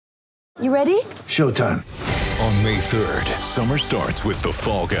You ready? Showtime. On May 3rd, summer starts with The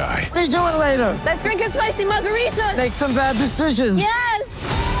Fall Guy. Let's do it later. Let's drink a spicy margarita. Make some bad decisions. Yes.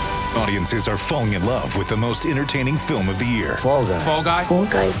 Audiences are falling in love with the most entertaining film of the year. Fall Guy. Fall Guy? Fall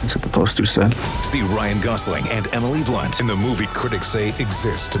Guy. That's what the poster said. See Ryan Gosling and Emily Blunt in the movie critics say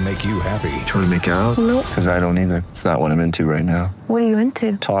exists to make you happy. Trying to make it out? Nope. Because I don't either. It's not what I'm into right now. What are you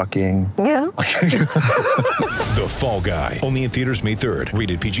into? Talking. Yeah. The Fall Guy. Only in theaters May 3rd.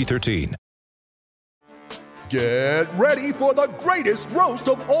 Rated PG-13. Get ready for the greatest roast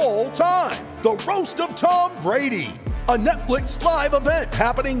of all time. The Roast of Tom Brady. A Netflix live event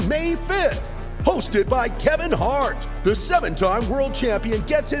happening May 5th. Hosted by Kevin Hart. The 7-time world champion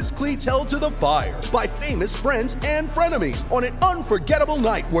gets his cleats held to the fire by famous friends and frenemies on an unforgettable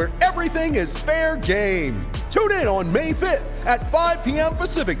night where everything is fair game. Tune in on May 5th at 5 p.m.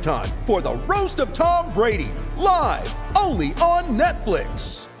 Pacific time for the Roast of Tom Brady. Live only on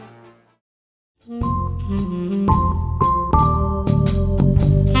Netflix.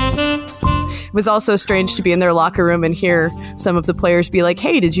 It was also strange to be in their locker room and hear some of the players be like,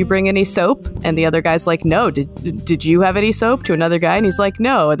 hey, did you bring any soap? And the other guy's like, no. Did you have any soap? To another guy, and he's like,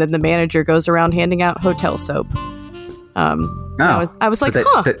 no. And then the manager goes around handing out hotel soap. I was like,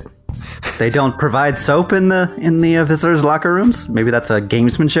 They don't provide soap in the visitors' locker rooms? Maybe that's a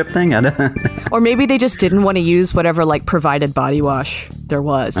gamesmanship thing? I don't Or maybe they just didn't want to use whatever like provided body wash there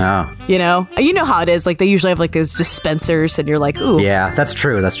was. Oh. You know how it is. Like they usually have like those dispensers, and you're like, ooh. Yeah, that's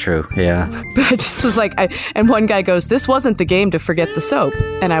true. Yeah. But I just was like, and one guy goes, this wasn't the game to forget the soap.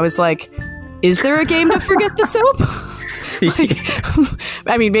 And I was like, is there a game to forget the soap?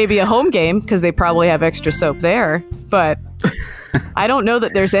 I mean, maybe a home game because they probably have extra soap there, but I don't know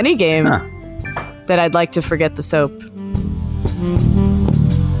that there's any game that I'd like to forget the soap.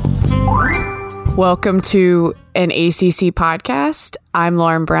 Welcome to an ACC podcast. I'm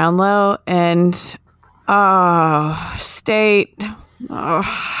Lauren Brownlow, and State,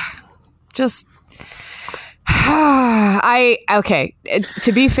 just. Okay.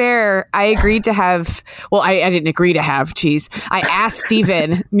 To be fair, I agreed to have. Well, I didn't agree to have. Geez, I asked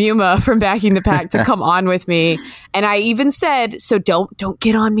Stephen Muma from Backing the Pack to come on with me, and I even said, "So don't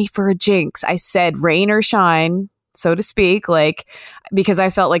get on me for a jinx." I said, "Rain or shine," so to speak, like because I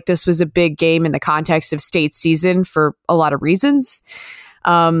felt like this was a big game in the context of State's season for a lot of reasons.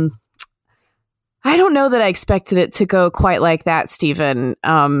 I don't know that I expected it to go quite like that, Stephen.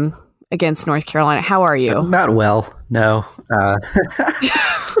 Against North Carolina. How are you? Not well, no. I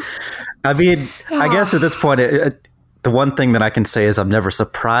mean, I guess at this point, the one thing that I can say is I'm never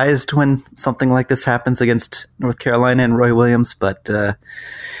surprised when something like this happens against North Carolina and Roy Williams. But yeah,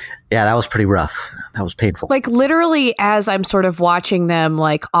 that was pretty rough. That was painful. Like literally as I'm sort of watching them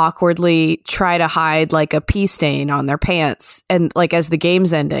like awkwardly try to hide like a pee stain on their pants and like as the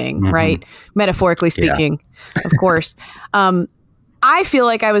game's ending, right? Metaphorically speaking, of course. I feel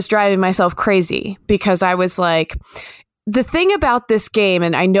like I was driving myself crazy because I was like, the thing about this game,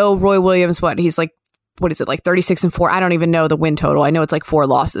 and I know Roy Williams, he's like, what is it, like 36-4? I don't even know the win total. I know it's like 4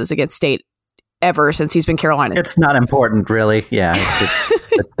 losses against State ever since he's been Carolina. It's not important, really. Yeah,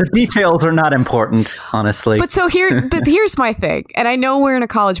 the details are not important, honestly. But here's my thing, and I know we're in a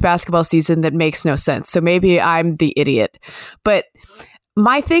college basketball season that makes no sense, so maybe I'm the idiot, but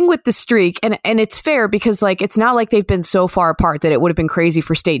my thing with the streak, and it's fair because like it's not like they've been so far apart that it would have been crazy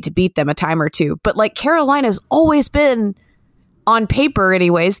for State to beat them a time or two. But like Carolina's always been, on paper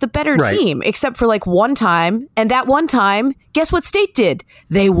anyways, the better team, except for like one time. And that one time, guess what State did?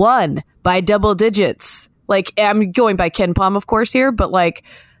 They won by double digits. Like I'm going by Ken Pom, of course, here, but like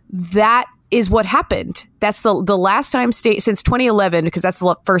that is what happened. That's the last time State since 2011, because that's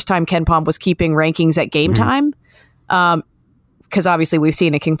the first time Ken Pom was keeping rankings at game time. Because obviously we've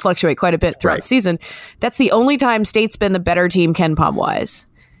seen it can fluctuate quite a bit throughout the season. That's the only time State's been the better team Ken Pom wise.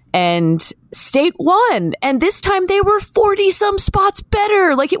 And State won. And this time they were 40-some spots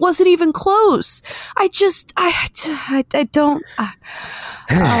better. Like it wasn't even close. I don't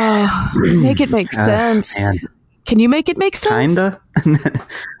make it make sense. Can you make it make sense? Kinda.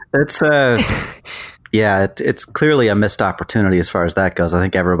 It's it's clearly a missed opportunity as far as that goes. I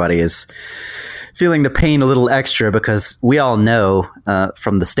think everybody is feeling the pain a little extra because we all know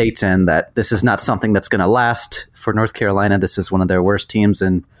from the State's end that this is not something that's going to last for North Carolina. This is one of their worst teams,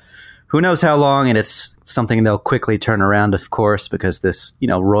 and who knows how long, and it's something they'll quickly turn around, of course, because this,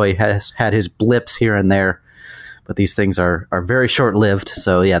 Roy has had his blips here and there, but these things are very short-lived.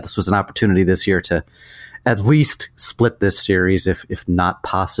 So, yeah, this was an opportunity this year to at least split this series, if not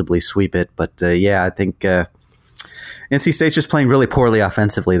possibly sweep it. But, I think NC State's just playing really poorly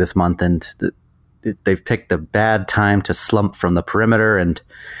offensively this month, and they've picked a bad time to slump from the perimeter. And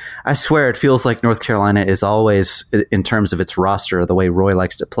I swear it feels like North Carolina is always, in terms of its roster, the way Roy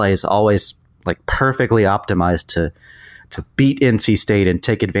likes to play, is always like perfectly optimized to beat NC State and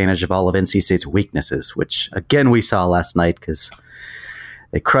take advantage of all of NC State's weaknesses, which again we saw last night because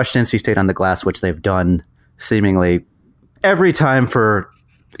they crushed NC State on the glass, which they've done seemingly every time for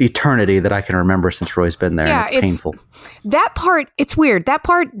eternity that I can remember since Roy's been there. Yeah, and it's painful. That part, it's weird. That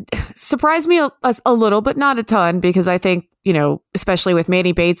part surprised me a little, but not a ton, because I think, especially with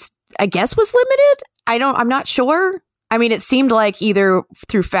Manny Bates, I guess was limited. I'm not sure. I mean, it seemed like either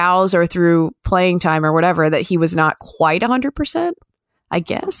through fouls or through playing time or whatever that he was not quite 100%, I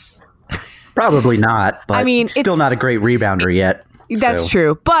guess. Probably not, but still not a great rebounder yet. That's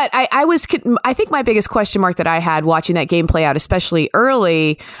true. But I think my biggest question mark that I had watching that game play out, especially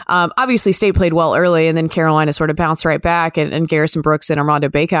early, obviously State played well early, and then Carolina sort of bounced right back, and Garrison Brooks and Armando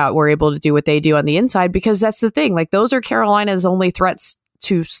Bacot were able to do what they do on the inside, because that's the thing. Like, those are Carolina's only threats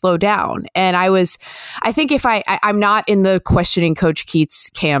to slow down. And I think if I'm not in the questioning Coach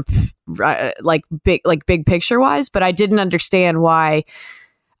Keats camp, big picture wise, but I didn't understand why,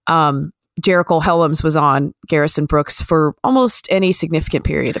 Jericho Helms was on Garrison Brooks for almost any significant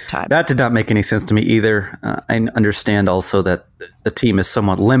period of time. That did not make any sense to me either. I understand also that the team is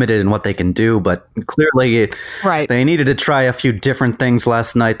somewhat limited in what they can do, but clearly they needed to try a few different things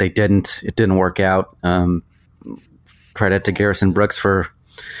last night. They didn't. It didn't work out. Credit to Garrison Brooks for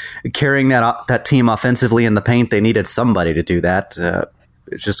carrying that team offensively in the paint. They needed somebody to do that.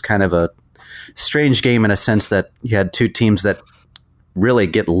 It's just kind of a strange game in a sense that you had two teams that really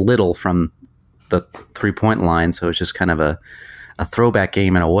get little from the 3-point line. So it's just kind of a throwback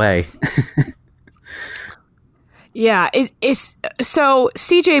game in a way. Yeah. It's so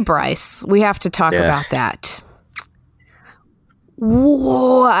CJ Bryce, we have to talk about that.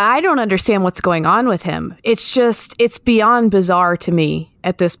 Whoa, I don't understand what's going on with him. It's beyond bizarre to me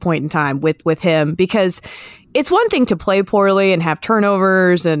at this point in time with him, because it's one thing to play poorly and have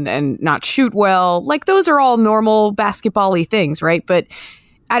turnovers and not shoot well. Like, those are all normal basketball-y things, right? But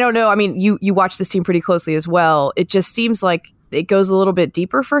I don't know. I mean, you watch this team pretty closely as well. It just seems like it goes a little bit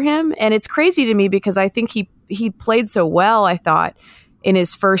deeper for him. And it's crazy to me because I think he played so well, I thought, in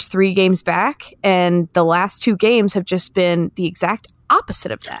his first 3 games back. And the last 2 games have just been the exact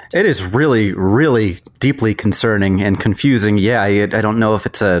opposite of that. It is really, really deeply concerning and confusing. Yeah, I don't know if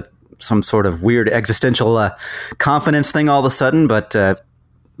it's some sort of weird existential confidence thing all of a sudden, but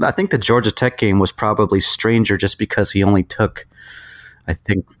I think the Georgia Tech game was probably stranger just because he only took, I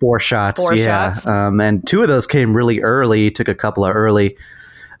think, 4 shots. 4 shots. And 2 of those came really early. He took a couple of early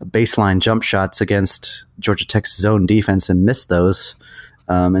baseline jump shots against Georgia Tech's zone defense and missed those,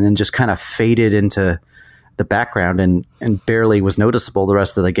 and then just kind of faded into the background and barely was noticeable the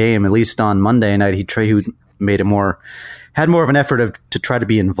rest of the game. At least on Monday night, he had more of an effort to try to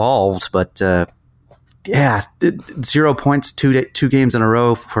be involved, but 0 points, 2 games in a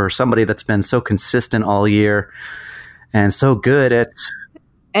row for somebody that's been so consistent all year and so good at,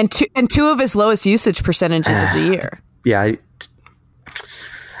 and two of his lowest usage percentages of the year. Yeah.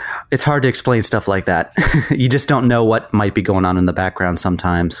 It's hard to explain stuff like that. You just don't know what might be going on in the background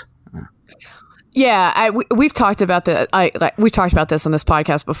sometimes. Yeah, we've talked about we've talked about this on this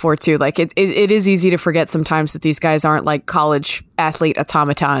podcast before too. Like, it is easy to forget sometimes that these guys aren't like college athlete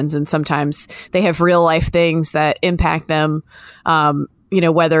automatons, and sometimes they have real life things that impact them.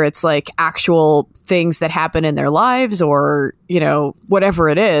 Whether it's like actual things that happen in their lives or whatever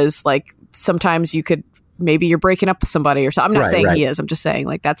it is. Like, sometimes maybe you're breaking up with somebody or something. I'm not saying he is. I'm just saying,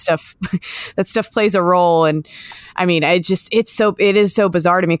 like, that stuff plays a role. And I mean, it is so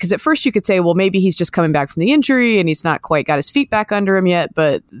bizarre to me, because at first you could say, well, maybe he's just coming back from the injury and he's not quite got his feet back under him yet.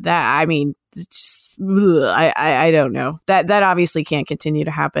 But that, I mean, it's just, I don't know. That obviously can't continue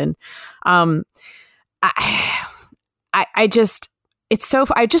to happen. I just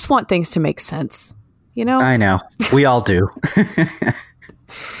want things to make sense, I know. We all do.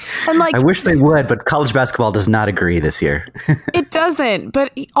 And I wish they would, but college basketball does not agree this year. It doesn't.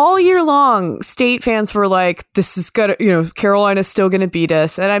 But all year long, State fans were like, this is gonna, Carolina's still gonna beat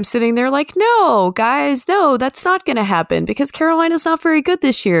us. And I'm sitting there like, no, guys, no, that's not gonna happen, because Carolina's not very good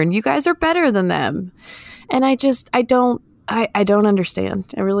this year and you guys are better than them. And I don't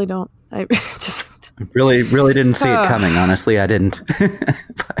understand. I really don't. I just really didn't see it coming. Honestly, I didn't.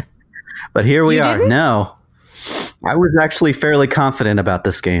 but here we are. Didn't? No. I was actually fairly confident about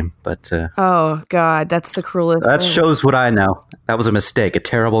this game, but oh God, that's the cruelest. That thing. Shows what I know. That was a mistake, a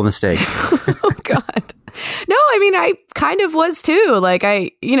terrible mistake. Oh God. No, I mean, I kind of was too. Like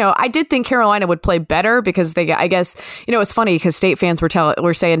I did think Carolina would play better because I guess, it's funny because State fans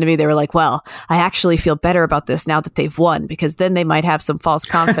were saying to me, they were like, well, I actually feel better about this now that they've won because then they might have some false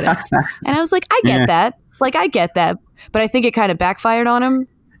confidence. And I was like, I get that. Like, I get that. But I think it kind of backfired on them.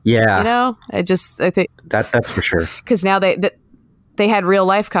 Yeah. I think that's for sure. Because now they had real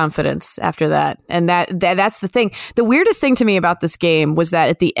life confidence after that. And that's the thing. The weirdest thing to me about this game was that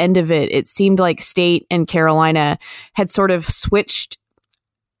at the end of it, it seemed like State and Carolina had sort of switched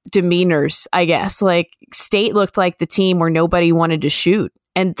demeanors, I guess. Like State looked like the team where nobody wanted to shoot.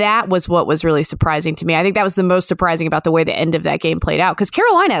 And that was what was really surprising to me. I think that was the most surprising about the way the end of that game played out. Because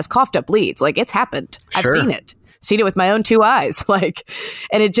Carolina has coughed up leads. Like it's happened. Sure. I've seen it with my own two eyes.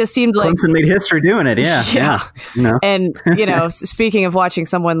 And it just seemed like Clemson made history doing it. Yeah. And, speaking of watching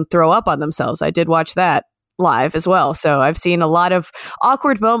someone throw up on themselves, I did watch that live as well. So I've seen a lot of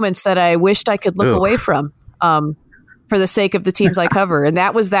awkward moments that I wished I could look away from for the sake of the teams I cover. And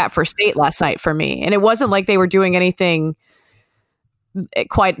that was that for State last night for me. And it wasn't like they were doing anything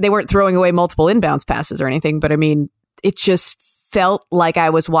they weren't throwing away multiple inbounds passes or anything. But I mean, it just felt like I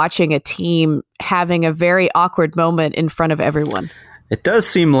was watching a team having a very awkward moment in front of everyone. It does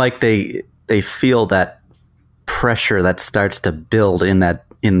seem like they feel that pressure that starts to build in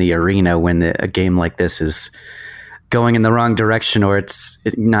the arena when a game like this is going in the wrong direction or it's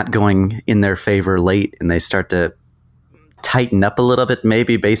not going in their favor late, and they start to tighten up a little bit,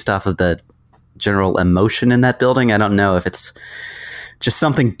 maybe based off of the general emotion in that building. I don't know if it's just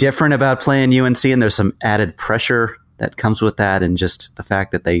something different about playing UNC, and there's some added pressure that comes with that, and just the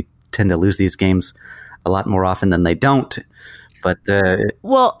fact that they tend to lose these games a lot more often than they don't. But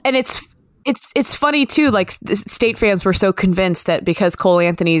well, and it's funny too. Like State fans were so convinced that because Cole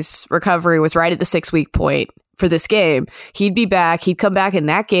Anthony's recovery was right at the 6-week point for this game, he'd be back. He'd come back in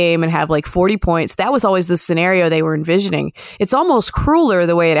that game and have like 40 points. That was always the scenario they were envisioning. It's almost crueler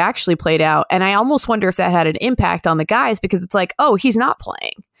the way it actually played out. And I almost wonder if that had an impact on the guys, because it's like, oh, he's not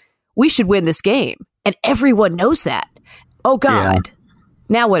playing. We should win this game. And everyone knows that. Oh, God. Yeah.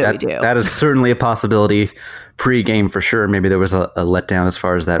 Now what do we do? That is certainly a possibility pre-game for sure. Maybe there was a letdown as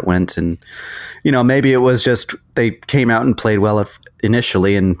far as that went. And, maybe it was just they came out and played well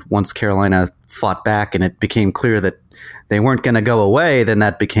initially. And once Carolina fought back and it became clear that they weren't going to go away, then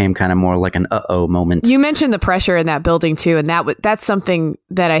that became kind of more like an uh-oh moment. You mentioned the pressure in that building too, and that's something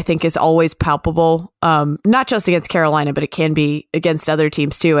that I think is always palpable, not just against Carolina, but it can be against other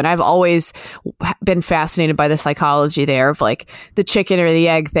teams too. And I've always been fascinated by the psychology there of like the chicken or the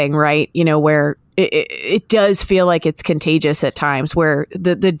egg thing, right? Where it does feel like it's contagious at times, where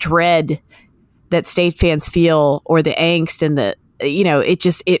the dread that State fans feel or the angst and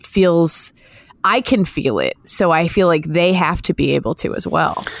it feels... I can feel it. So I feel like they have to be able to as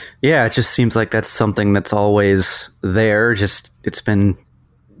well. Yeah, it just seems like that's something that's always there. Just it's been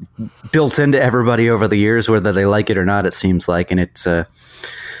built into everybody over the years, whether they like it or not, it seems like. And it's I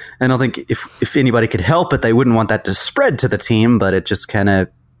don't think if anybody could help it, they wouldn't want that to spread to the team, but it just kind of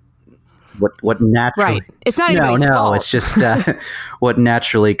what naturally... Right. It's not anybody's fault. It's just what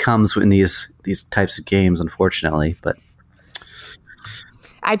naturally comes in these types of games, unfortunately. But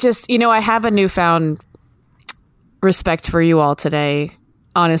I just, I have a newfound respect for you all today.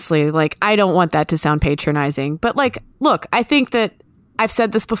 Honestly, like, I don't want that to sound patronizing, but like, look, I think that I've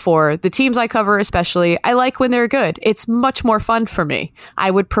said this before, the teams I cover, especially, I like when they're good. It's much more fun for me. I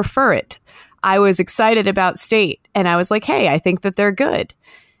would prefer it. I was excited about State and I was like, hey, I think that they're good.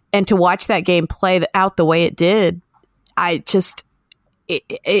 And to watch that game play out the way it did, I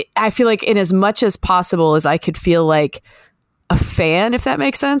feel like in as much as possible as I could feel like a fan, if that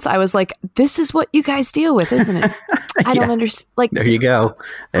makes sense, I was like, this is what you guys deal with, isn't it? I don't understand. Like, there you go.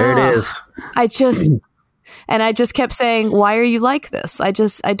 There it is. I just kept saying, why are you like this? I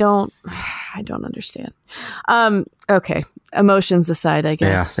don't understand. Okay. Emotions aside, I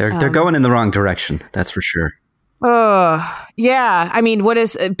guess. Yeah, they're going in the wrong direction. That's for sure. Oh, yeah. I mean, what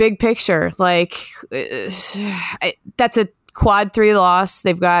is a big picture? Like, that's a quad 3 loss.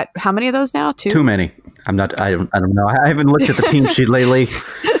 They've got how many of those now? 2? Too many. I don't know. I haven't looked at the team sheet lately.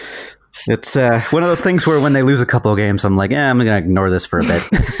 It's one of those things where when they lose a couple of games, I'm like, I'm going to ignore this for a bit.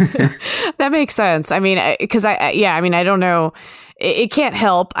 That makes sense. I mean, because I don't know. It can't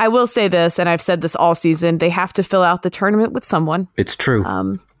help. I will say this, and I've said this all season, they have to fill out the tournament with someone. It's true.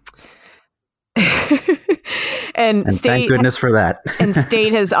 And State, thank goodness for that. And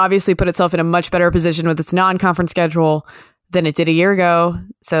State has obviously put itself in a much better position with its non-conference schedule than it did a year ago.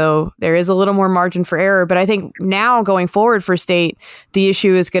 So there is a little more margin for error. But I think now going forward for State, the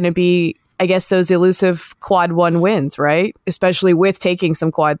issue is going to be, I guess, those elusive quad 1 wins, right? Especially with taking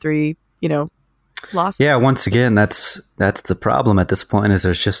some quad 3, lost. Yeah, once again, that's the problem at this point, is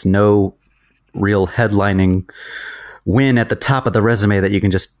there's just no real headlining win at the top of the resume that you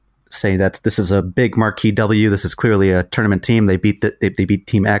can just say that this is a big marquee W. This is clearly a tournament team. They beat they beat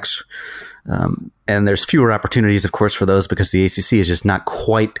Team X, and there's fewer opportunities, of course, for those because the ACC is just not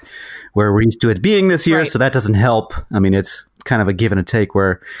quite where we're used to it being this year. Right. So that doesn't help. I mean, it's kind of a give and a take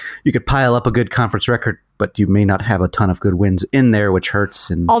where you could pile up a good conference record, but you may not have a ton of good wins in there, which hurts.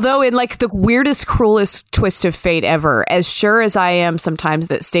 And although in like the weirdest, cruelest twist of fate ever, as sure as I am sometimes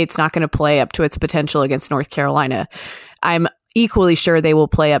that State's not going to play up to its potential against North Carolina, I'm equally sure they will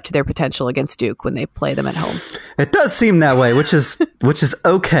play up to their potential against Duke when they play them at home. It does seem that way, which is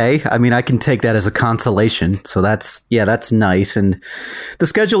okay. I mean, I can take that as a consolation. So that's nice. And the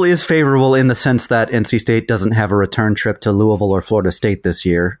schedule is favorable in the sense that NC State doesn't have a return trip to Louisville or Florida State this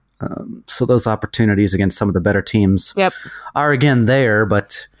year. So those opportunities against some of the better teams are again there,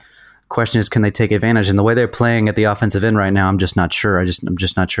 but question is, can they take advantage? And the way they're playing at the offensive end right now, I'm just not sure. I'm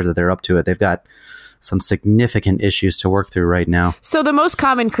just not sure that they're up to it. They've got some significant issues to work through right now. So the most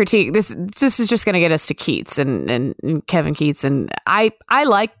common critique, this is just going to get us to Keatts and Kevin Keatts. And I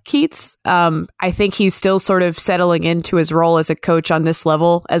like Keatts. I think he's still sort of settling into his role as a coach on this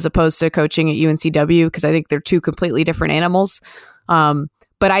level, as opposed to coaching at UNCW, because I think they're two completely different animals.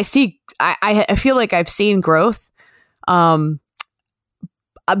 But I feel like I've seen growth. But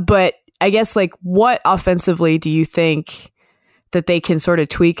I guess, like, what offensively do you think that they can sort of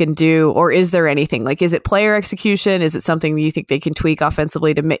tweak and do, or is there anything? Like, is it player execution? Is it something that you think they can tweak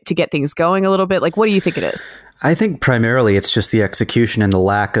offensively to get things going a little bit? Like, what do you think it is? I think primarily it's just the execution and the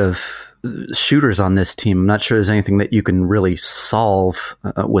lack of shooters on this team. I'm not sure there's anything that you can really solve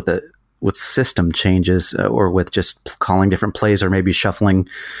with system changes or with just calling different plays or maybe shuffling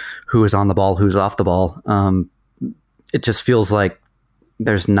who is on the ball, who's off the ball. It just feels like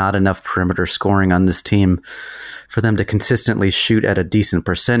there's not enough perimeter scoring on this team for them to consistently shoot at a decent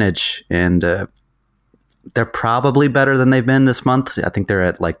percentage. And they're probably better than they've been this month. I think they're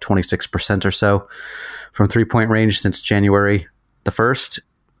at like 26% or so from 3-point range since January the 1st.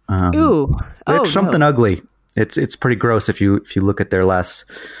 It's something ugly. It's pretty gross if you look at their last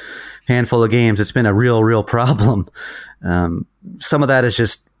handful of games. It's been a real problem. Some of that is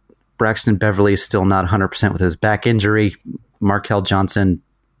just Braxton Beverly is still not 100% with his back injury. Markel Johnson,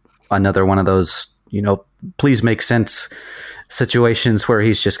 another one of those, please make sense situations where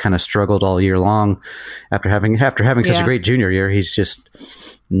he's just kind of struggled all year long after having such a great junior year. He's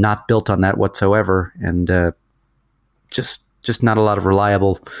just not built on that whatsoever, and just not a lot of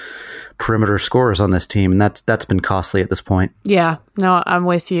reliable perimeter scorers on this team, and that's been costly at this point. Yeah, no, I'm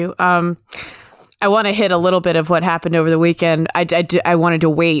with you. I want to hit a little bit of what happened over the weekend. I wanted to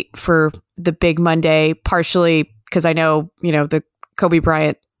wait for the big Monday, partially because I know, the Kobe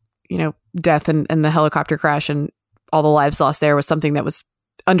Bryant, death and the helicopter crash and all the lives lost there was something that was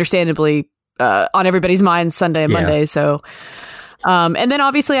understandably on everybody's minds Sunday and Monday. So, and then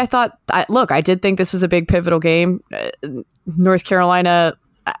obviously I thought, I did think this was a big pivotal game. North Carolina,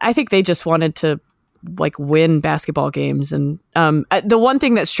 I think they just wanted to win basketball games. And the one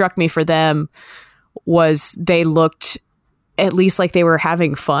thing that struck me for them was they looked at least like they were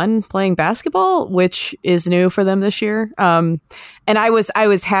having fun playing basketball, which is new for them this year. And I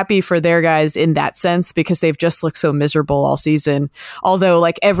was happy for their guys in that sense because they've just looked so miserable all season. Although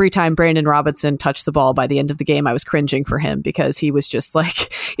every time Brandon Robinson touched the ball by the end of the game, I was cringing for him because he was just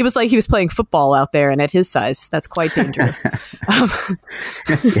he was playing football out there, and at his size, that's quite dangerous.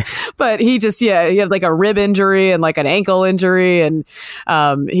 But he had a rib injury and an ankle injury. And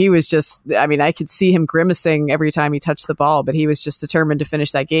he was just, I could see him grimacing every time he touched the ball, but he was just determined to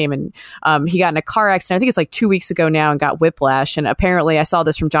finish that game. And he got in a car accident, I think it's 2 weeks ago now, and got whiplash. And apparently I saw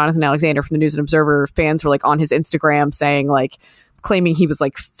this from Jonathan Alexander from the News and Observer. Fans were on his Instagram saying claiming he was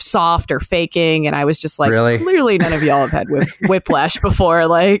soft or faking. And I was just really? Clearly none of y'all have had whiplash before.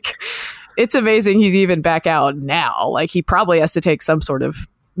 It's amazing he's even back out now. He probably has to take some sort of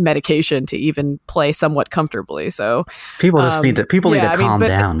medication to even play somewhat comfortably. So people just need to calm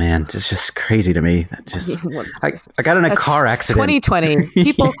down, man. It's just crazy to me. I got in a car accident. 2020.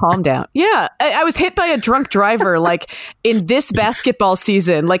 People calm down. Yeah. I was hit by a drunk driver in this basketball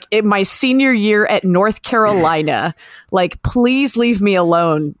season, in my senior year at North Carolina. Please leave me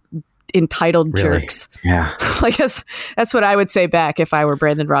alone, entitled jerks. Yeah. That's what I would say back if I were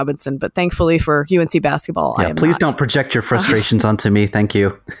Brandon Robinson. But thankfully for UNC basketball, I am please not. Don't project your frustrations onto me. Thank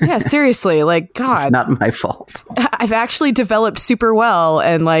you. Yeah, seriously. God. It's not my fault. I've actually developed super well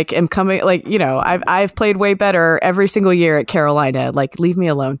and am coming, I've played way better every single year at Carolina. Leave me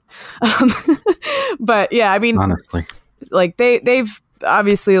alone. But yeah, honestly, they've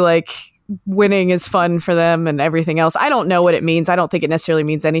obviously winning is fun for them and everything else. I don't know what it means. I don't think it necessarily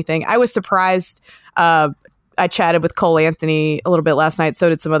means anything. I was surprised. I chatted with Cole Anthony a little bit last night. So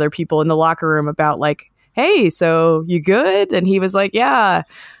did some other people in the locker room about like, hey, so you good? And he was like, yeah.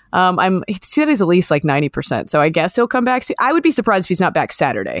 He said he's at least like 90%. So I guess he'll come back. I would be surprised if he's not back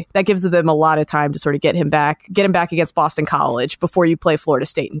Saturday. That gives them a lot of time to sort of get him back against Boston College before you play Florida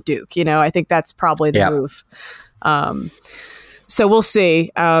State and Duke. You know, I think that's probably the move. So we'll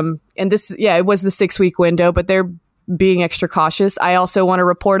see. And this, it was the 6-week window, but they're being extra cautious. I also want to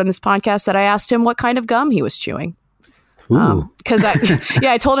report on this podcast that I asked him what kind of gum he was chewing. Because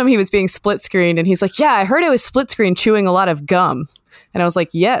I told him he was being split screened, and he's like, yeah, I heard I was split screen chewing a lot of gum. And I was like,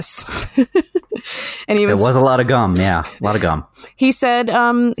 yes. And it was a lot of gum. Yeah, a lot of gum. He said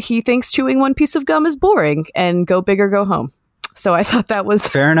he thinks chewing one piece of gum is boring and go big or go home. So I thought that was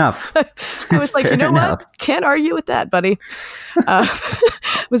fair enough. I was like, you know what? Can't argue with that, buddy.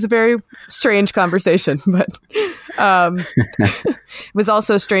 It was a very strange conversation, but it was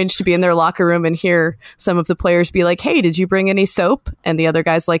also strange to be in their locker room and hear some of the players be like, hey, did you bring any soap? And the other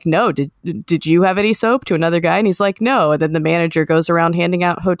guy's like, no. Did you have any soap? To another guy? And he's like, no. And then the manager goes around handing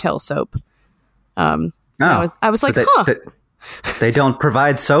out hotel soap. I was like, They don't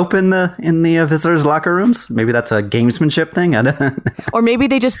provide soap in the visitors' locker rooms. Maybe that's a gamesmanship thing. Or maybe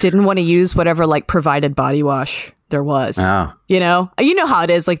they just didn't want to use whatever like provided body wash there was. Oh. You know how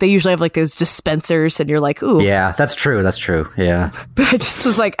it is. Like they usually have like those dispensers, and you're like, ooh. Yeah, that's true. That's true. Yeah. But I just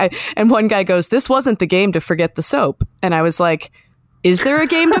was like, and one guy goes, "This wasn't the game to forget the soap," and I was like, "Is there a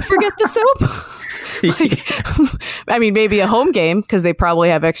game to forget the soap?" I mean, maybe a home game because they probably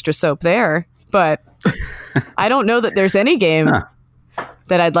have extra soap there, but. I don't know that there's any game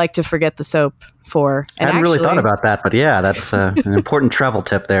that I'd like to forget the soap for. And I hadn't really thought about that, but yeah, that's an important travel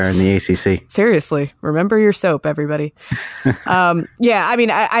tip there in the ACC. Seriously, remember your soap, everybody. I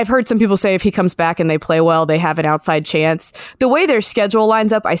mean, I've heard some people say if he comes back and they play well, they have an outside chance. The way their schedule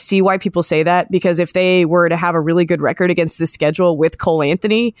lines up, I see why people say that, because if they were to have a really good record against this schedule with Cole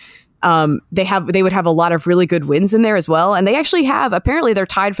Anthony, they would have a lot of really good wins in there as well. And they actually apparently they're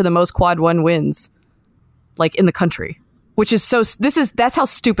tied for the most quad one wins like in the country, which is that's how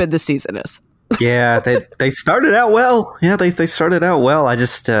stupid this season is. Yeah, they started out well. Yeah, they started out well. I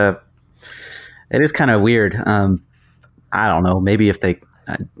just it is kind of weird. I don't know. Maybe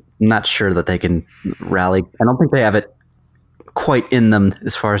I'm not sure that they can rally. I don't think they have it quite in them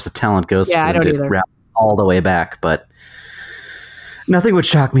as far as the talent goes. Yeah, I don't either. Rally all the way back, but nothing would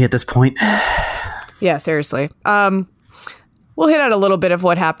shock me at this point. Yeah, seriously. We'll hit on a little bit of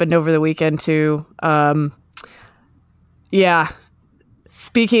what happened over the weekend too.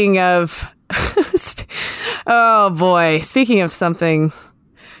 Speaking of, oh boy, speaking of something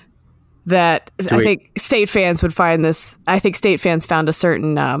that I think State fans would find this, I think State fans found a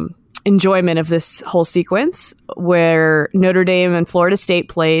certain enjoyment of this whole sequence where Notre Dame and Florida State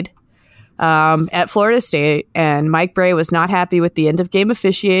played at Florida State, and Mike Brey was not happy with the end of game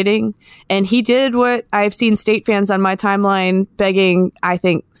officiating, and he did what I've seen State fans on my timeline begging, I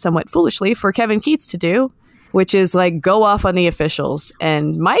think somewhat foolishly, for Kevin Keatts to do, which is like go off on the officials.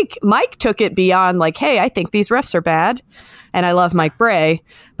 And Mike took it beyond like, hey, I think these refs are bad, and I love Mike Brey,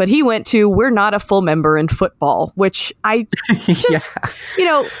 but he went to, we're not a full member in football, which I just,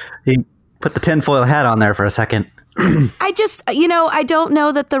 he put the tinfoil hat on there for a second. I just, I don't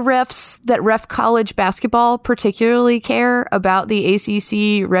know that the refs that ref college basketball particularly care about the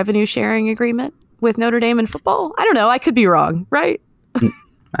ACC revenue sharing agreement with Notre Dame in football. I don't know. I could be wrong, right?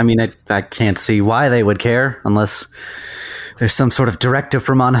 I mean, I can't see why they would care unless there's some sort of directive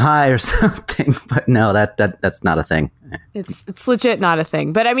from on high or something. But no, that's not a thing. It's legit not a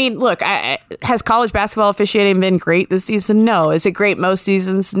thing. But I mean, look, has college basketball officiating been great this season? No. Is it great most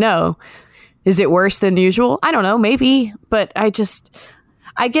seasons? No. Is it worse than usual? I don't know, maybe. But I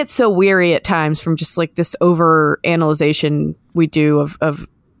get so weary at times from just like this over-analyzation we do of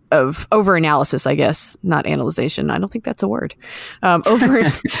over-analysis, I guess. Not analyzation. I don't think that's a word.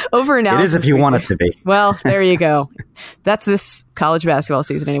 Over-analysis. It is if you want it to be. Well, there you go. That's this college basketball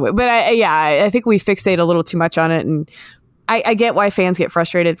season anyway. But I think we fixate a little too much on it. And I get why fans get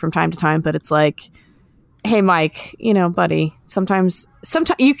frustrated from time to time, but it's like, hey, Mike, buddy, sometimes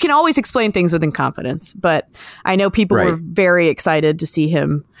you can always explain things with incompetence, but I know people were very excited to see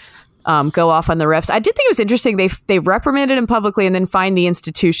him go off on the refs. I did think it was interesting. They reprimanded him publicly and then fined the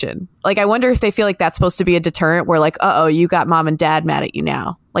institution. Like, I wonder if they feel like that's supposed to be a deterrent where like, uh-oh, you got mom and dad mad at you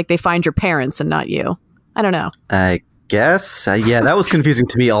now. Like they fined your parents and not you. I don't know. I guess. Yeah, that was confusing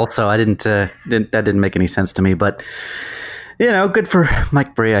to me also. That didn't make any sense to me, but good for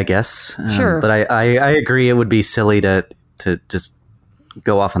Mike Brey, I guess. Sure. But I agree it would be silly to just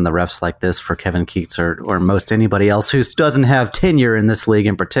go off on the refs like this for Kevin Keats or most anybody else who doesn't have tenure in this league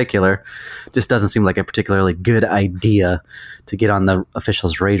in particular. Just doesn't seem like a particularly good idea to get on the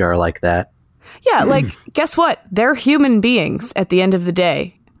officials' radar like that. Yeah, like, guess what? They're human beings at the end of the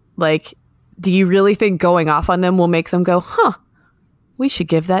day. Like, do you really think going off on them will make them go, we should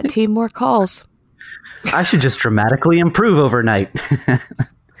give that team more calls? I should just dramatically improve overnight.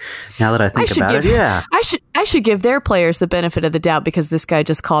 Now that I think about it, yeah. I should give their players the benefit of the doubt because this guy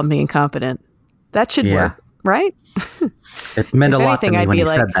just called me incompetent. That should work, right? It meant a lot to me when you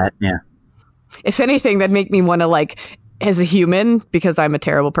said that, yeah. If anything, that'd make me want to, like, as a human, because I'm a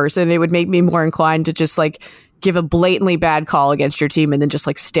terrible person, it would make me more inclined to just, like, give a blatantly bad call against your team and then just,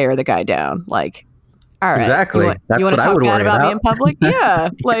 like, stare the guy down. Like, all right. Exactly. You want to talk bad about me in public? Yeah.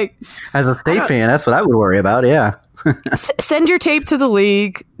 Like, as a State fan, that's what I would worry about. Yeah. Send your tape to the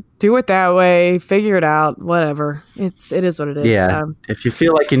league. Do it that way. Figure it out. Whatever. It is what it is. Yeah. If you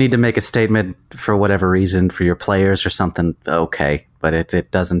feel like you need to make a statement for whatever reason for your players or something, okay. But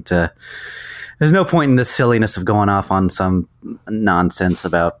it doesn't. There's no point in this silliness of going off on some nonsense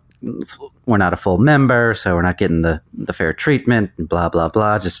about we're not a full member, so we're not getting the fair treatment and blah blah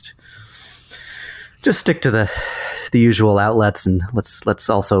blah. Just stick to the usual outlets, and let's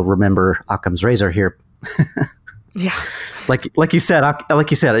also remember Occam's razor here. Yeah, like you said,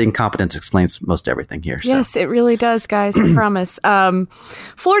 incompetence explains most everything here. So. Yes, it really does, guys. I promise.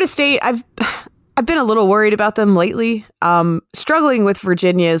 Florida State, I've been a little worried about them lately. Struggling with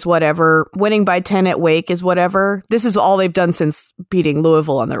Virginia is whatever. Winning by 10 at Wake is whatever. This is all they've done since beating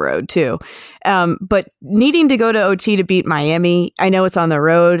Louisville on the road too. But needing to go to OT to beat Miami, I know it's on the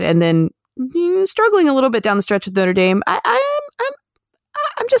road, and then struggling a little bit down the stretch with Notre Dame.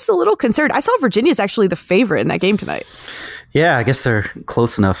 I'm just a little concerned. I saw Virginia's actually the favorite in that game tonight. Yeah, I guess they're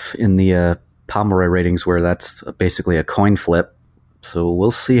close enough in the Pomeroy ratings where that's basically a coin flip. So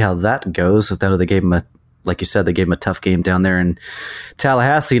we'll see how that goes. They gave them like you said, they gave them a tough game down there in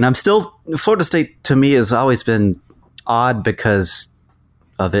Tallahassee. And Florida State to me has always been odd because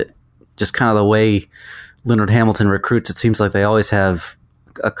of it. Just kind of the way Leonard Hamilton recruits. It seems like they always have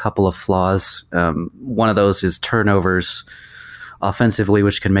a couple of flaws. One of those is turnovers offensively,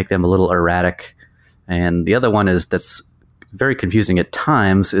 which can make them a little erratic. And the other one is that's very confusing at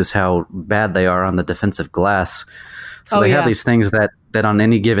times is how bad they are on the defensive glass. So they have these things that on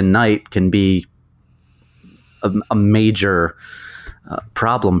any given night can be a major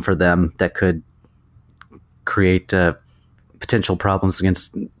problem for them that could create potential problems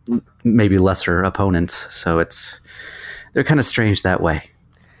against maybe lesser opponents. So they're kind of strange that way.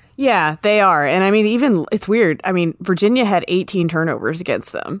 Yeah, they are. And I mean, it's weird. I mean, Virginia had 18 turnovers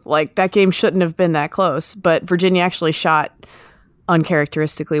against them. Like, that game shouldn't have been that close, but Virginia actually shot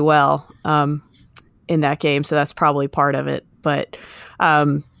uncharacteristically well in that game. So that's probably part of it. But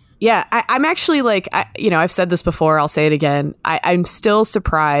I'm actually like, I've said this before, I'll say it again. I'm still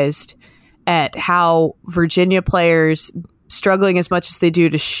surprised at how Virginia players, struggling as much as they do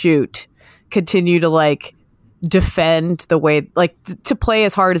to shoot, continue to like defend the way, like to play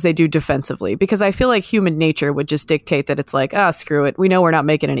as hard as they do defensively, because I feel like human nature would just dictate that it's like, screw it. We know we're not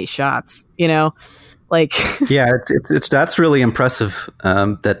making any shots, like, yeah, that's really impressive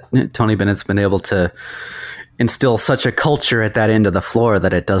that Tony Bennett's been able to instill such a culture at that end of the floor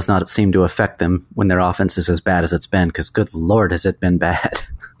that it does not seem to affect them when their offense is as bad as it's been, because good Lord, has it been bad.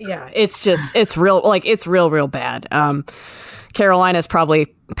 Yeah, it's real bad. Carolina's probably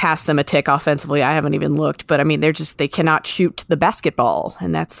passed them a tick offensively. I haven't even looked, but I mean, they cannot shoot the basketball,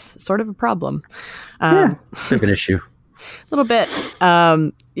 and that's sort of a problem. Bit of an issue. A little bit.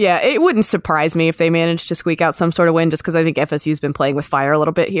 It wouldn't surprise me if they managed to squeak out some sort of win, just because I think FSU's been playing with fire a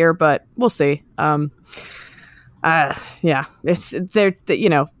little bit here, but we'll see. I'm a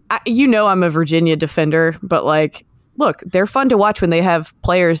Virginia defender, but like, look, they're fun to watch when they have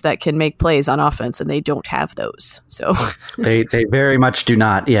players that can make plays on offense, and they don't have those. So they very much do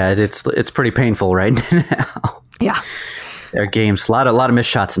not. Yeah, it's pretty painful right now. Yeah. Their games, a lot of missed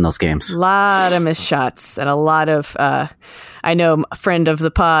shots in those games. A lot of missed shots, and a lot of, I know a friend of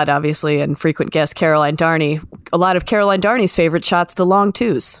the pod, obviously, and frequent guest, Caroline Darney. A lot of Caroline Darney's favorite shots, the long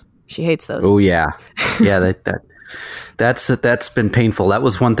twos. She hates those. Oh yeah, yeah. That's been painful. That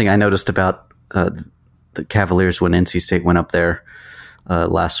was one thing I noticed about the Cavaliers when NC State went up there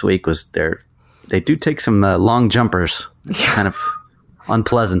last week. Was they do take some long jumpers. It's kind of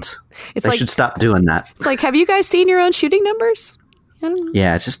unpleasant. They should stop doing that. It's like, have you guys seen your own shooting numbers?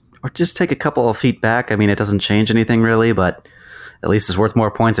 Yeah, just take a couple of feet back. I mean, it doesn't change anything really, but at least it's worth more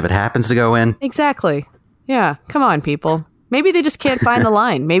points if it happens to go in. Exactly. Yeah, come on, people. Maybe they just can't find the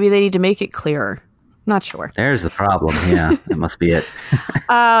line. Maybe they need to make it clearer. Not sure. There's the problem. Yeah, that must be it.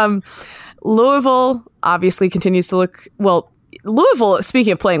 Louisville obviously continues to look well. Louisville,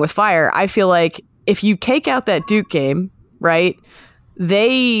 speaking of playing with fire, I feel like if you take out that Duke game, right,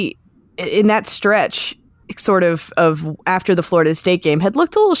 they in that stretch sort of after the Florida State game had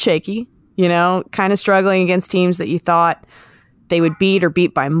looked a little shaky, you know, kind of struggling against teams that you thought they would beat or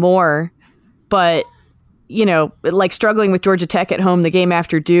beat by more. But, you know, like struggling with Georgia Tech at home, the game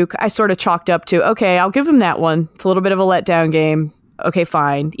after Duke, I sort of chalked up to, okay, I'll give them that one. It's a little bit of a letdown game. Okay,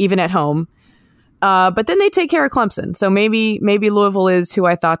 fine, even at home. But then they take care of Clemson. So maybe Louisville is who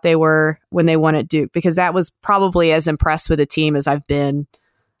I thought they were when they won at Duke, because that was probably as impressed with a team as I've been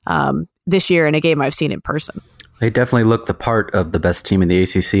this year in a game I've seen in person. They definitely looked the part of the best team in the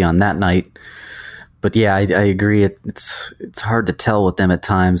ACC on that night. But yeah, I agree. It's hard to tell with them at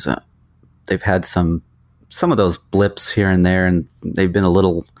times. They've had some of those blips here and there, and they've been a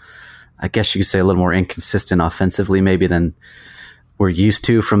little, I guess you could say, a little more inconsistent offensively maybe than we're used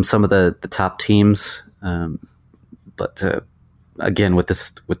to from some of the top teams. But again, with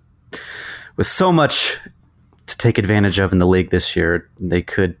so much to take advantage of in the league this year, they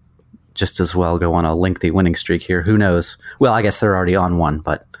could just as well go on a lengthy winning streak here. Who knows? Well, I guess they're already on one,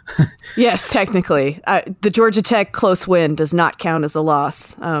 but yes, technically, the Georgia Tech close win does not count as a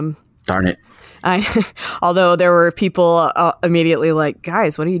loss. Darn it. Although there were people immediately like,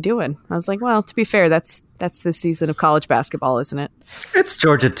 guys, what are you doing? I was like, well, to be fair, that's this season of college basketball, isn't it? It's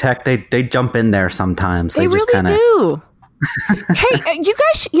Georgia Tech. They jump in there sometimes. They just really do. Hey, you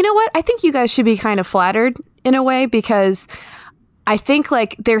guys, you know what? I think you guys should be kind of flattered in a way, because I think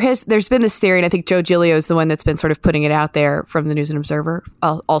like there's been this theory, and I think Joe Giglio is the one that's been sort of putting it out there from the News and Observer,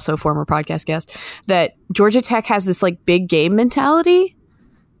 also former podcast guest, that Georgia Tech has this like big game mentality,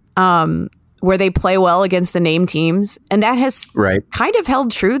 where they play well against the name teams, and that has kind of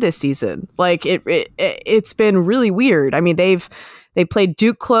held true this season. Like it's been really weird. I mean, they played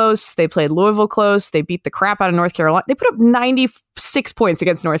Duke close, they played Louisville close, they beat the crap out of North Carolina. They put up 96 points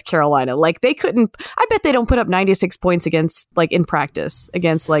against North Carolina. Like they couldn't. I bet they don't put up 96 points against like in practice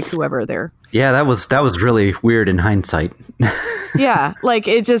against like whoever they're. Yeah, that was really weird in hindsight. Yeah, like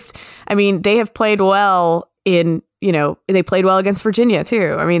it just. I mean, they have played well in. You know, they played well against Virginia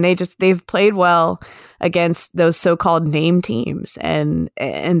too. I mean, they've played well against those so-called name teams, and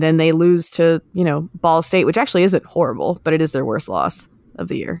then they lose to, you know, Ball State, which actually isn't horrible, but it is their worst loss of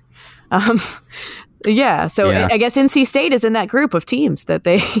the year. Yeah, so yeah. I guess NC State is in that group of teams that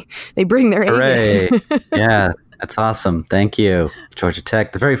they bring their A game. Yeah, that's awesome. Thank you, Georgia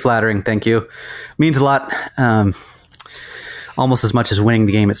Tech. Very flattering. Thank you. Means a lot. Almost as much as winning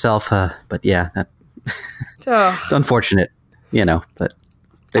the game itself. But yeah. It's unfortunate, you know, but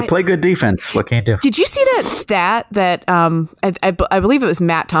they play good defense. What can you do? Did you see that stat that I believe it was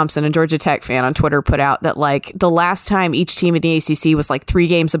Matt Thompson, a Georgia Tech fan on Twitter, put out that like the last time each team in the ACC was like 3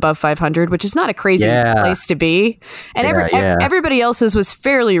 games above 500, which is not a crazy place to be. And everybody else's was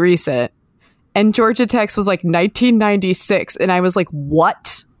fairly recent. And Georgia Tech's was like 1996. And I was like,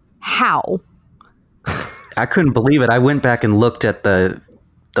 what? How? I couldn't believe it. I went back and looked at the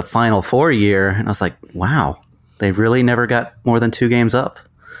Final Four year, and I was like, wow, they really never got more than 2 games up.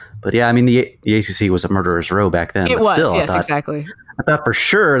 But yeah, I mean, the ACC was a murderer's row back then. It but was, still, yes, exactly. I thought for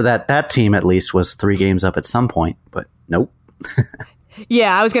sure that team at least was 3 games up at some point, but nope.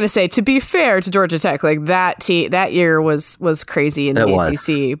 Yeah, I was going to say, to be fair to Georgia Tech, like that year was crazy in the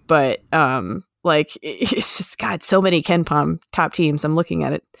ACC, but like it's just, God, so many KenPom top teams. I'm looking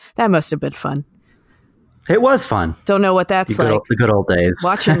at it. That must have been fun. It was fun. Don't know what that's like. The good old days.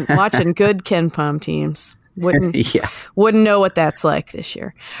 Watching good KenPom teams. Wouldn't know what that's like this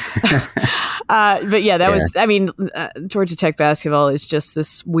year. But yeah, that was, I mean, Georgia Tech basketball is just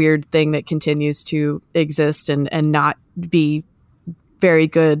this weird thing that continues to exist and not be very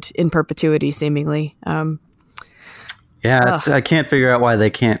good in perpetuity, seemingly. I can't figure out why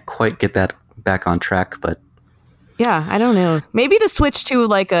they can't quite get that back on track, but yeah, I don't know. Maybe the switch to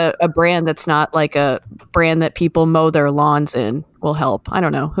like a brand that's not like a brand that people mow their lawns in will help. I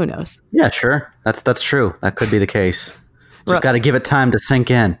don't know. Who knows? Yeah, sure. That's true. That could be the case. Just got to give it time to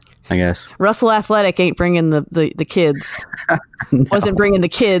sink in, I guess. Russell Athletic ain't bringing the kids. No. Wasn't bringing the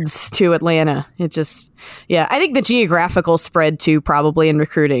kids to Atlanta. It just, yeah. I think the geographical spread too probably in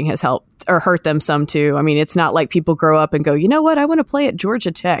recruiting has helped or hurt them some too. I mean, it's not like people grow up and go, you know what? I want to play at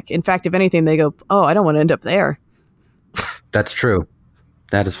Georgia Tech. In fact, if anything, they go, oh, I don't want to end up there. That's true.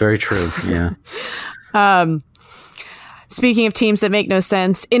 That is very true. Yeah. Speaking of teams that make no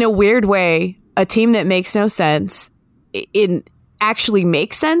sense, in a weird way, a team that makes no sense actually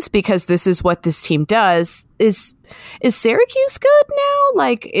makes sense because this is what this team does. Is Syracuse good now?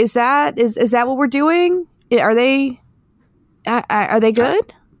 Like, is that what we're doing? Are they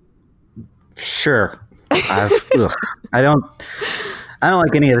good? Sure. I don't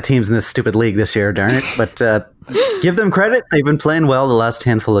like any of the teams in this stupid league this year, darn it. But give them credit. They've been playing well the last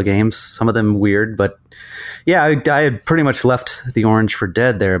handful of games. Some of them weird, but yeah, I had pretty much left the Orange for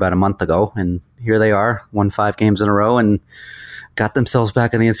dead there about a month ago, and here they are, won 5 games in a row and got themselves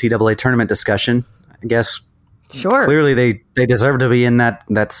back in the NCAA tournament discussion. I guess sure. Clearly they deserve to be in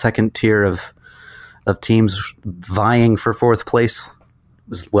that second tier of teams vying for 4th place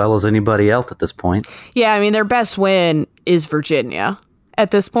as well as anybody else at this point. Yeah, I mean, their best win is Virginia at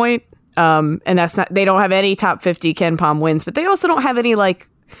this point. And that's not, they don't have any top 50 Ken Pom wins, but they also don't have any like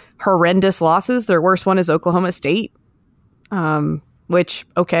horrendous losses. Their worst one is Oklahoma State, which,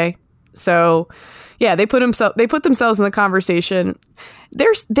 okay. So yeah, they put themselves in the conversation.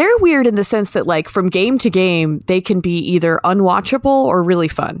 They're weird in the sense that like from game to game, they can be either unwatchable or really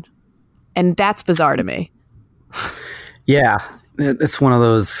fun. And that's bizarre to me. Yeah, it's one of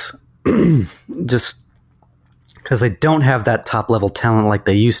those just because they don't have that top level talent like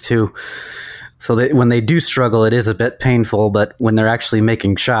they used to. So when they do struggle, it is a bit painful. But when they're actually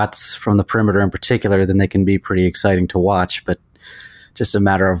making shots from the perimeter in particular, then they can be pretty exciting to watch. But just a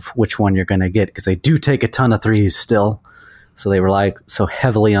matter of which one you're going to get because they do take a ton of threes still. So they rely so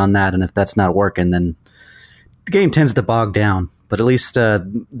heavily on that. And if that's not working, then the game tends to bog down. But at least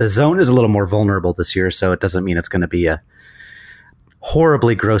the zone is a little more vulnerable this year. So it doesn't mean it's going to be a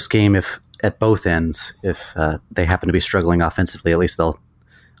horribly gross game if at both ends. If they happen to be struggling offensively, at least they'll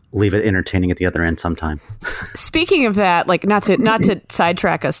leave it entertaining at the other end sometime. Speaking of that, like not to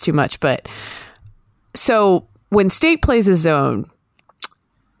sidetrack us too much, but so when State plays a zone,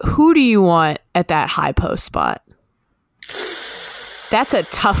 who do you want at that high post spot? That's a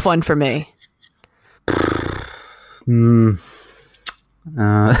tough one for me. Yeah.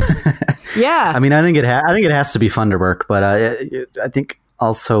 I mean, I think it has to be Funderburk, but I think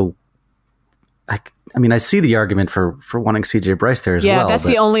also, I mean, I see the argument for wanting CJ Bryce there as well. Yeah, that's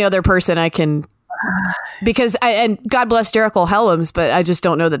the only other person I can, because and God bless Jericho Helms, but I just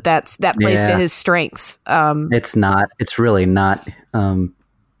don't know that plays to his strengths. It's not. It's really not.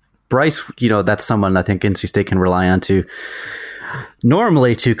 Bryce, that's someone I think NC State can rely on to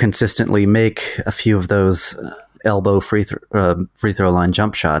normally to consistently make a few of those elbow free throw line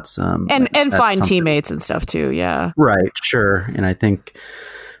jump shots and find teammates and stuff too. Yeah, right, sure. And I think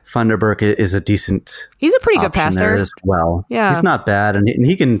Funderburk is a decent. He's a pretty good passer as well. Yeah, he's not bad, and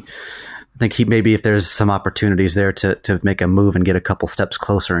he can. I think he maybe if there's some opportunities there to make a move and get a couple steps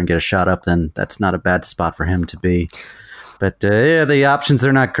closer and get a shot up, then that's not a bad spot for him to be. But the options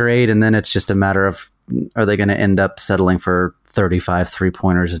are not great, and then it's just a matter of are they going to end up settling for 35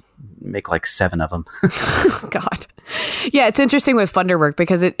 3-pointers and make like 7 of them? God. Yeah, it's interesting with Funderburk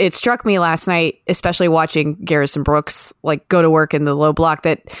because it struck me last night, especially watching Garrison Brooks like go to work in the low block,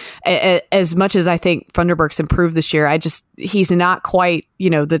 that as much as I think Funderburk's improved this year, he's not quite,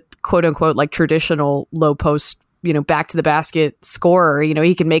 the quote unquote like traditional low post, back to the basket scorer.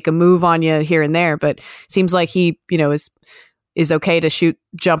 He can make a move on you here and there, but seems like he, is okay to shoot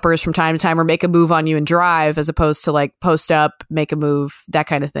jumpers from time to time or make a move on you and drive as opposed to like post up, make a move, that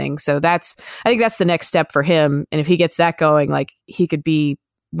kind of thing. So I think that's the next step for him. And if he gets that going, like he could be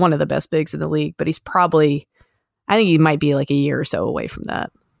one of the best bigs in the league, but I think he might be like a year or so away from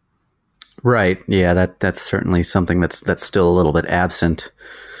that. Right. Yeah. That's certainly something that's still a little bit absent.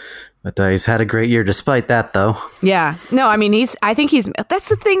 But he's had a great year despite that, though. Yeah. No, I mean, that's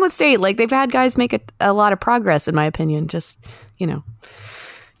the thing with State. Like, they've had guys make a lot of progress, in my opinion. Just,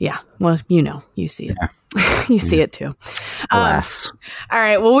 yeah. Well, you see it. Yeah. You see it, too. Alas. All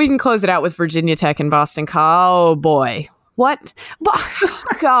right. Well, we can close it out with Virginia Tech and Boston College. Oh, boy. What?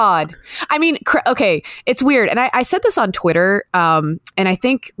 God. I mean, okay, it's weird. And I said this on Twitter, and I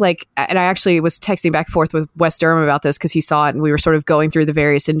think and I actually was texting back and forth with Wes Durham about this because he saw it and we were sort of going through the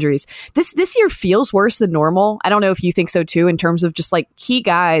various injuries. This year feels worse than normal. I don't know if you think so too, in terms of just like key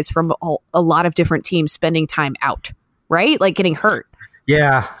guys from a lot of different teams spending time out, right? Like getting hurt.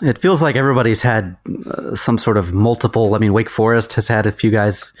 Yeah, it feels like everybody's had some sort of multiple. I mean, Wake Forest has had a few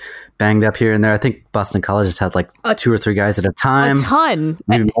guys banged up here and there. I think Boston College has had like 2 or 3 guys at a time. A ton.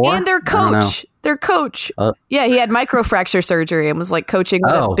 And their coach. Yeah, he had microfracture surgery and was like coaching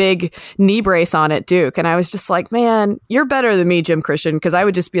with a big knee brace on at Duke. And I was just like, man, you're better than me, Jim Christian. Because I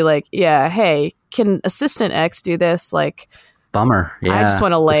would just be like, yeah, hey, can assistant X do this? Like, Bummer. Yeah. I just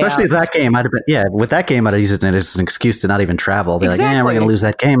want to lay Especially out. if that game might have been, yeah, with that game, I'd have used it as an excuse to not even travel. Be like, we're Exactly. going to lose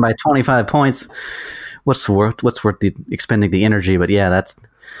that game by 25 points. What's worth expending the energy? But yeah,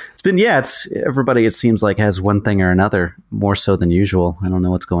 it's everybody, it seems like, has one thing or another more so than usual. I don't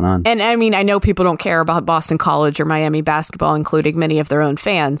know what's going on. And I mean, I know people don't care about Boston College or Miami basketball, including many of their own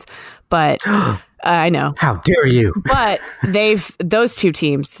fans, but I know. How dare you? But those two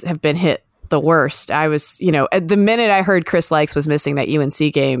teams have been hit the worst. I was, the minute I heard Chris Lykes was missing that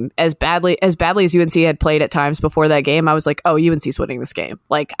UNC game, as badly as UNC had played at times before that game, I was like, oh, UNC's winning this game.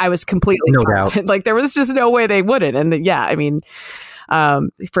 Like, I was completely No confident. doubt. Like, there was just no way they wouldn't. And yeah, I mean,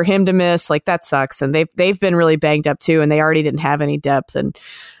 for him to miss, like, that sucks. And they've been really banged up too, and they already didn't have any depth. And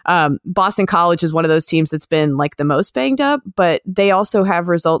Boston College is one of those teams that's been like the most banged up, but they also have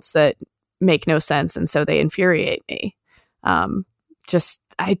results that make no sense, and so they infuriate me.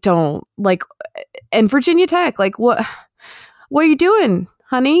 I don't like. And Virginia Tech, like, what are you doing,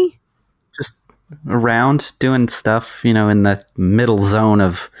 honey? Just around doing stuff, in the middle zone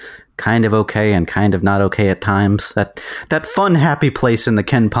of kind of okay and kind of not okay at times. That fun, happy place in the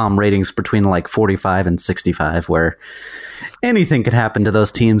Ken Palm ratings between like 45 and 65, where anything could happen to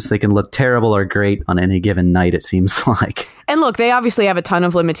those teams. They can look terrible or great on any given night, it seems like. And look, they obviously have a ton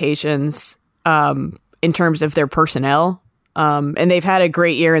of limitations in terms of their personnel. And they've had a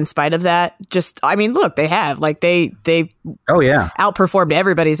great year in spite of that. Look, they have, like, they Oh yeah, outperformed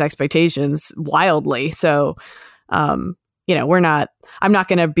everybody's expectations wildly. So, I'm not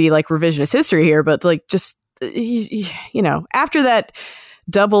going to be like revisionist history here, but like, just, after that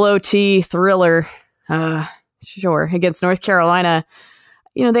double OT thriller, against North Carolina,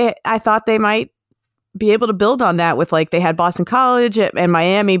 I thought they might be able to build on that with, like, they had Boston College and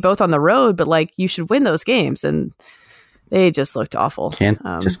Miami both on the road, but like, you should win those games. And they just looked awful. Can't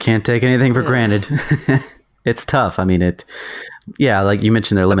take anything for granted. It's tough. I mean, like you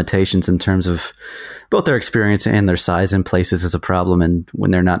mentioned, their limitations in terms of both their experience and their size in places is a problem. And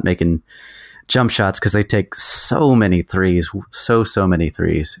when they're not making jump shots, because they take so many threes, so many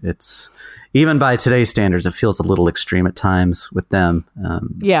threes. It's, even by today's standards, it feels a little extreme at times with them.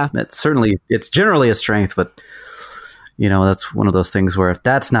 It's generally a strength, but that's one of those things where if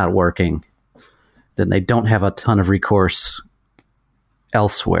that's not working, then they don't have a ton of recourse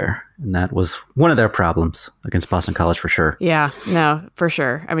elsewhere. And that was one of their problems against Boston College for sure. Yeah, no, for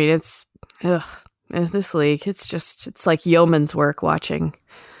sure. I mean, it's this league. It's like yeoman's work watching.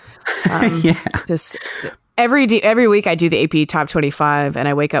 This every week I do the AP Top 25, and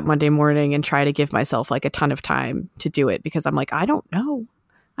I wake up Monday morning and try to give myself like a ton of time to do it, because I'm like, I don't know,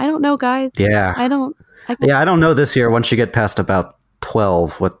 guys. Yeah, I don't know this year. Once you get past about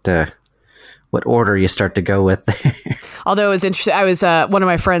 12, what order you start to go with there. Although it was interesting, I was one of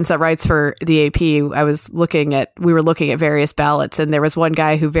my friends that writes for the AP. We were looking at various ballots, and there was one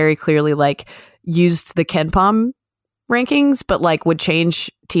guy who very clearly like used the Ken Palm rankings, but like would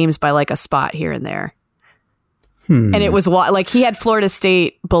change teams by like a spot here and there. And it was like he had Florida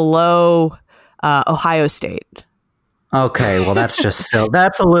State below Ohio State. Okay, well, that's just so.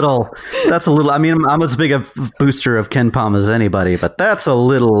 That's a little. I mean, I'm as big a booster of Ken Palm as anybody, but that's a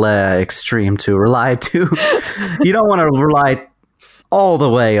little extreme to rely to. You don't want to rely all the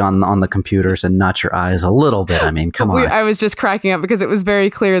way on the computers and not your eyes a little bit. I mean, come on. I was just cracking up because it was very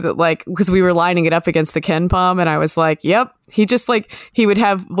clear that, like, because we were lining it up against the Ken Palm, and I was like, yep. He just like, he would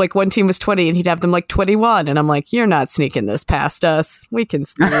have like one team was 20 and he'd have them like 21, and I'm like, you're not sneaking this past us. We can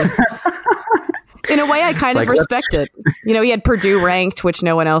sneak. In a way, I kind of respect it. He had Purdue ranked, which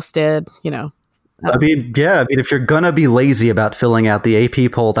no one else did, I mean, if you're going to be lazy about filling out the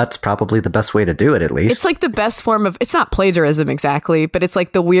AP poll, that's probably the best way to do it, at least. It's like the best form of, it's not plagiarism exactly, but it's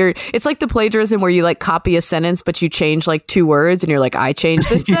like it's like the plagiarism where you like copy a sentence, but you change like 2 words and you're like, I changed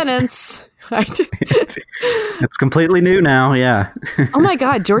this sentence. It's completely new now, yeah. Oh my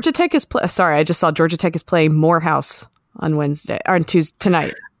God, Georgia Tech is, I just saw Georgia Tech is playing Morehouse on Wednesday, or on Tuesday,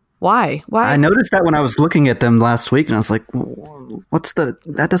 tonight. Why? I noticed that when I was looking at them last week, and I was like,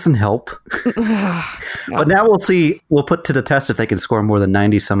 that doesn't help. No. But now we'll see. We'll put to the test if they can score more than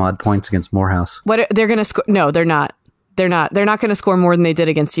 90 some odd points against Morehouse. What they're going to score? No, they're not. They're not going to score more than they did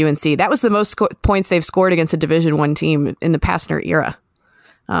against UNC. That was the most points they've scored against a Division I team in the Pastner era.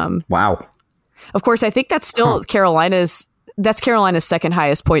 Wow. Of course, I think that's still Carolina's second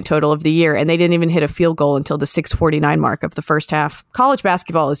highest point total of the year, and they didn't even hit a field goal until the 6:49 mark of the first half. College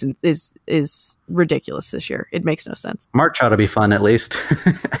basketball is ridiculous this year. It makes no sense. March ought to be fun, at least.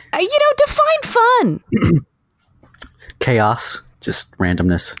 Define fun. Chaos, just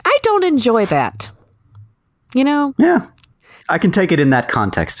randomness. I don't enjoy that. Yeah, I can take it in that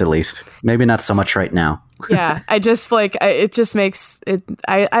context, at least. Maybe not so much right now. Yeah, I just like it just makes it.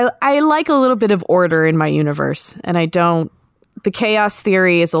 I like a little bit of order in my universe, and I don't. The chaos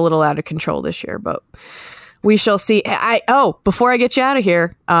theory is a little out of control this year, but we shall see. Before I get you out of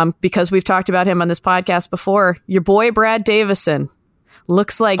here, because we've talked about him on this podcast before, your boy Brad Davison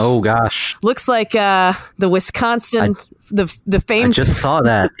looks like the Wisconsin the famed. I just saw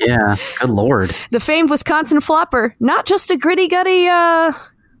that. Yeah, good lord, the famed Wisconsin flopper, not just a gritty gutty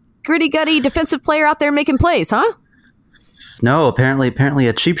defensive player out there making plays, huh? No, apparently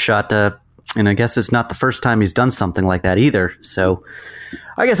a cheap shot. And I guess it's not the first time he's done something like that either. So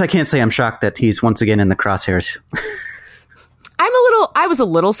I guess I can't say I'm shocked that he's once again in the crosshairs. I was a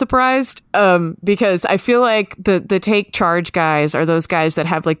little surprised because I feel like the take charge guys are those guys that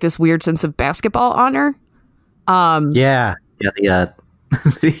have like this weird sense of basketball honor. Right?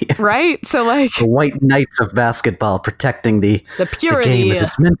 So like the white knights of basketball protecting the purity, the game as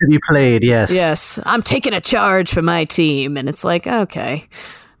it's meant to be played. Yes. I'm taking a charge for my team, and it's like, okay,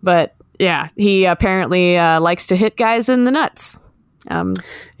 but yeah, he apparently likes to hit guys in the nuts.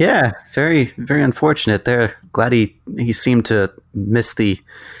 Yeah, very, very unfortunate there. Glad he seemed to miss the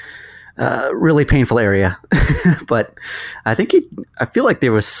really painful area. But I feel like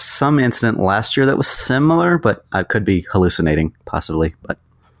there was some incident last year that was similar, but I could be hallucinating possibly. But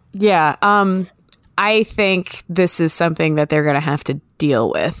yeah, I think this is something that they're going to have to deal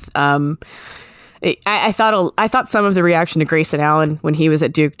with. I thought some of the reaction to Grayson Allen when he was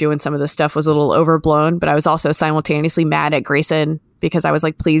at Duke doing some of this stuff was a little overblown, but I was also simultaneously mad at Grayson because I was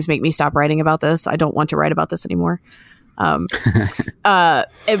like, please make me stop writing about this. I don't want to write about this anymore. But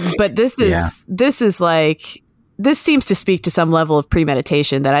this seems to speak to some level of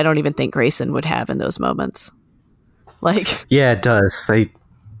premeditation that I don't even think Grayson would have in those moments. Like, yeah, it does.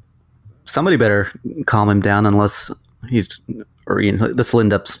 Somebody better calm him down unless this will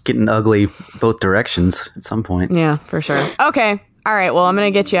end up getting ugly both directions at some point. Yeah, for sure. Okay. All right. Well, I'm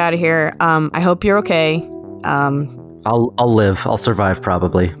going to get you out of here. I hope you're okay. I'll live. I'll survive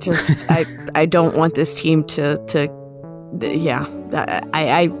probably. Just, I don't want this team to yeah.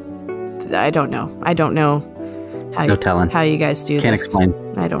 I don't know. I don't know how no telling. How you guys do Can't this. explain.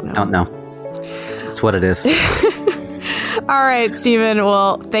 I don't know. Don't know. It's what it is. All right, Stephen.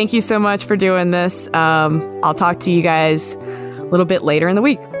 Well, thank you so much for doing this. I'll talk to you guys a little bit later in the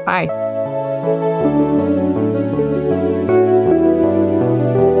week. Bye.